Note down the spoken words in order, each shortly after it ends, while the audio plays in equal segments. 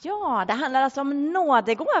Ja, det handlar alltså om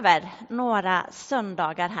nådegåvor några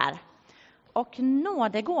söndagar här. Och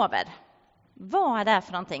nådegåvor, vad är det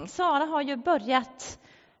för någonting? Sara har ju börjat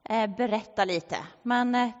berätta lite,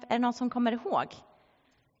 men är det någon som kommer ihåg?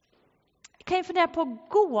 Kan ju fundera på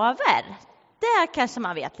gåvor. Där kanske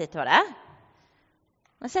man vet lite vad det är. Man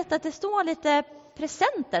har sett att det står lite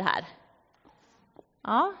presenter här.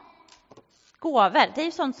 Ja, gåvor, det är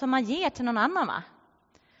ju sånt som man ger till någon annan, va?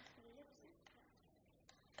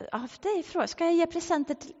 Ja, det är frågan. Ska jag ge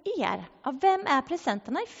presenter till er? Ja, vem är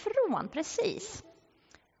presenterna ifrån? Precis.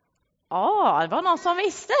 Ja, det var någon som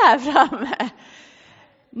visste här framme.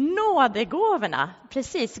 Nådegåvorna,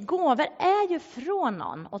 precis. Gåvor är ju från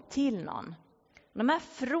någon och till någon. De är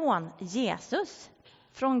från Jesus,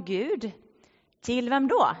 från Gud. Till vem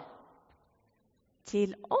då?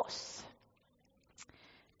 Till oss.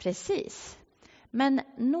 Precis. Men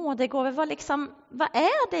nådegåvor, vad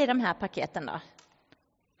är det i de här paketen då?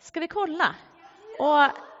 Ska vi kolla? Och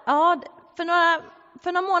ja,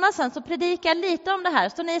 för några månader sedan så predikade jag lite om det här.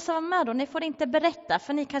 Så ni som var med då, ni får inte berätta,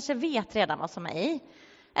 för ni kanske vet redan vad som är i.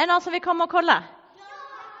 Är det någon som vill komma och kolla?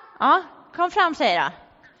 Ja, kom fram, säger jag.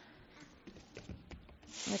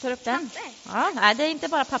 Vi tar upp den. Ja, nej, det är inte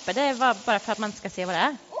bara papper, det är bara för att man ska se vad det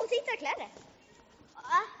är. Titta, kläder.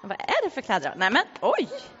 Vad är det för kläder? Nej men, oj.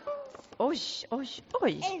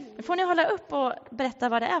 Nu får ni hålla upp och berätta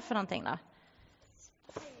vad det är för någonting då.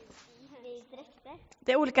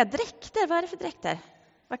 Det är olika dräkter. Vad är det för dräkter?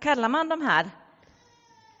 Vad kallar man de här?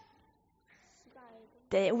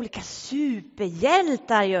 Det är olika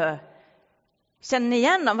superhjältar ju. Känner ni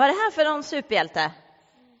igen dem? Vad är det här för någon superhjälte?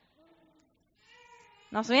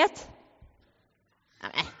 Någon som vet?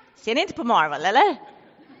 Nej, ser ni inte på Marvel, eller?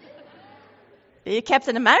 Det är ju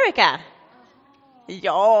Captain America.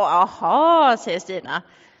 Ja, aha, säger Stina.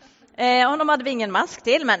 Och de hade vi ingen mask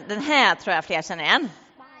till, men den här tror jag fler känner igen.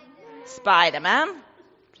 Spiderman.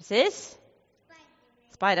 Precis.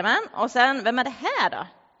 Spiderman. Och sen, vem är det här då?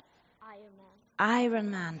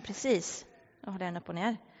 Iron Man, precis. Jag har den upp och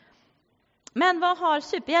ner. Men vad har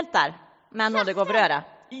superhjältar med nådegåvor öra?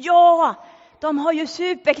 Ja, de har ju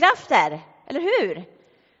superkrafter, eller hur?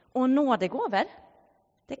 Och nådegåvor,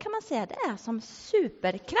 det kan man säga, det är som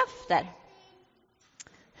superkrafter.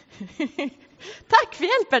 Tack för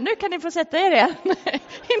hjälpen, nu kan ni få sätta er igen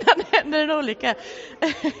innan det händer en olycka.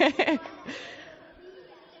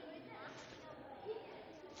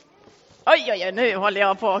 Oj, nu håller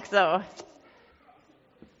jag på också.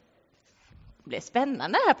 Det blir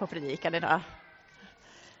spännande här på predikan idag.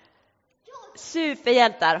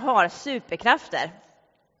 Superhjältar har superkrafter.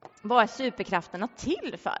 Vad är superkrafterna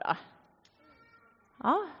till för då?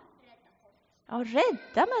 Ja,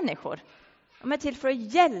 rädda människor. De är till för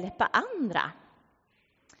att hjälpa andra.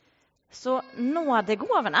 Så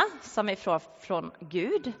nådegåvorna som är från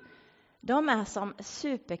Gud, de är som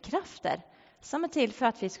superkrafter som är till för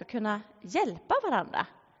att vi ska kunna hjälpa varandra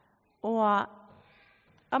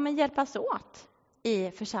och hjälpas åt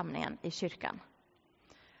i församlingen, i kyrkan.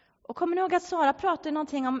 Och kommer ni ihåg att Sara pratade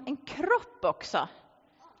någonting om en kropp också?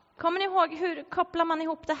 Kommer ni ihåg hur kopplar man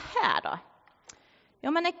ihop det här då?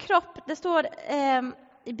 Ja, men en kropp, det står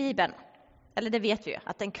i Bibeln, eller det vet vi ju,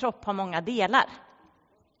 att en kropp har många delar.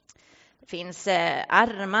 Det finns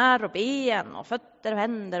armar och ben och fötter och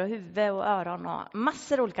händer och huvud och öron och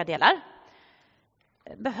massor av olika delar.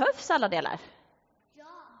 Behövs alla delar?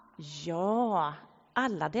 Ja,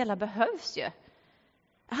 alla delar behövs ju.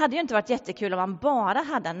 Det hade ju inte varit jättekul om man bara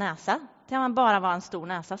hade en näsa. Om man bara var en stor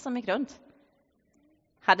näsa som gick runt.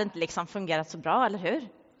 Hade inte liksom fungerat så bra, eller hur?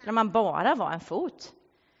 När man bara var en fot.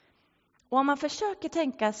 Och om man försöker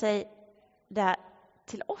tänka sig det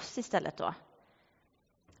till oss istället då.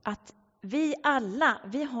 Att vi alla,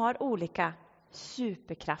 vi har olika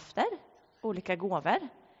superkrafter, olika gåvor.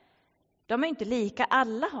 De är inte lika,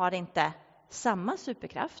 alla har inte samma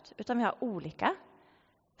superkraft, utan vi har olika.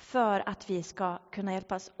 För att vi ska kunna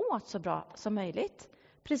hjälpas åt så bra som möjligt.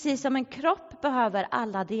 Precis som en kropp behöver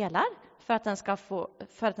alla delar för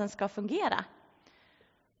att den ska fungera.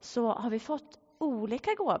 Så har vi fått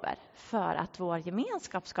olika gåvor för att vår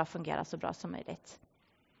gemenskap ska fungera så bra som möjligt.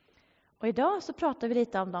 Och idag så pratar vi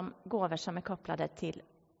lite om de gåvor som är kopplade till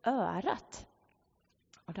örat.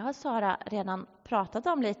 Och det har Sara redan pratat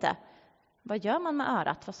om lite. Vad gör man med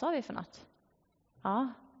örat? Vad sa vi för något? Ja,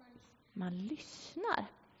 man lyssnar.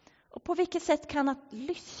 Och på vilket sätt kan att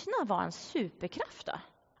lyssna vara en superkraft då?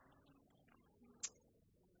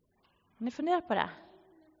 Ni funderar på det?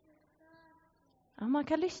 Ja, man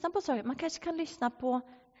kan lyssna på saker. Man kanske kan lyssna på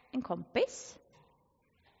en kompis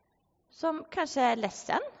som kanske är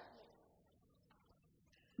ledsen.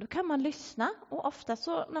 Då kan man lyssna, och ofta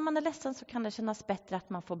så när man är ledsen så kan det kännas bättre att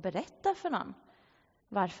man får berätta för någon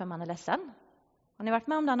varför man är ledsen. Har ni varit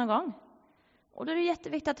med om det någon gång? Och då är det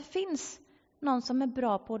jätteviktigt att det finns någon som är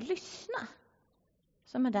bra på att lyssna.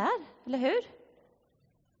 Som är där, eller hur?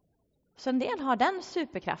 Så en del har den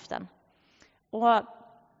superkraften. Och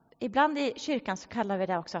ibland i kyrkan så kallar vi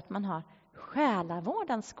det också att man har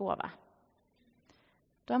själavårdens gåva.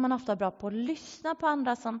 Då är man ofta bra på att lyssna på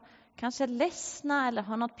andra som kanske är ledsna eller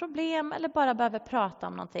har något problem eller bara behöver prata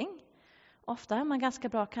om någonting. Ofta är man ganska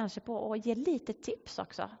bra kanske på att ge lite tips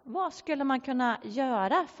också. Vad skulle man kunna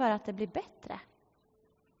göra för att det blir bättre?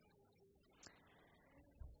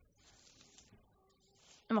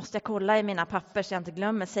 Nu måste jag kolla i mina papper så jag inte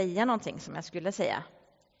glömmer säga någonting som jag skulle säga.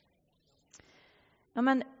 Ja,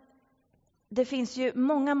 men det finns ju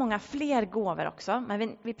många fler gåvor också.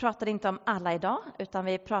 Men vi pratar inte om alla idag, utan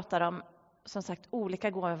vi pratar om som sagt olika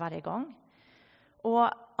gåvor varje gång. Och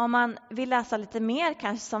om man vill läsa lite mer,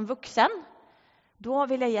 kanske som vuxen, då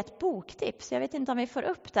vill jag ge ett boktips. Jag vet inte om vi får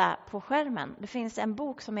upp det på skärmen. Det finns en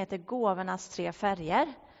bok som heter Gåvornas 3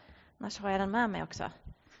 färger. Annars har jag den med mig också.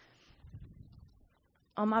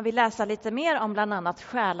 Om man vill läsa lite mer om bland annat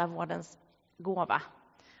själavårdens gåva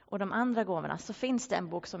och de andra gåvorna, så finns det en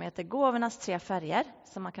bok som heter Gåvornas 3 färger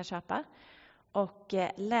som man kan köpa och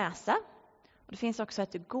läsa. Och det finns också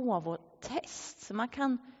ett gåvotest som man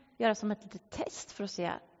kan göra som ett litet test för att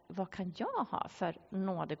se vad kan jag ha för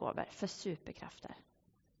nådegåvor, för superkrafter.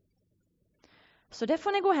 Så det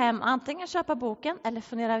får ni gå hem och antingen köpa boken eller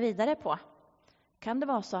fundera vidare på. Kan det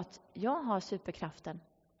vara så att jag har superkraften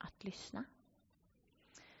att lyssna?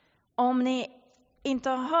 Om ni inte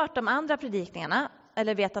har hört de andra predikningarna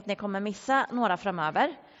eller vet att ni kommer missa några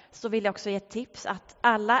framöver, så vill jag också ge ett tips att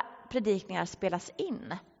alla predikningar spelas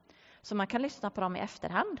in. Så man kan lyssna på dem i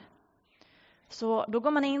efterhand. Så då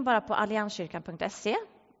går man in bara på allianskyrkan.se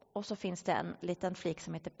och så finns det en liten flik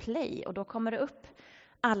som heter play. Och då kommer det upp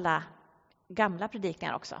alla gamla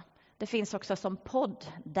predikningar också. Det finns också som podd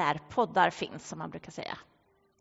där poddar finns, som man brukar säga.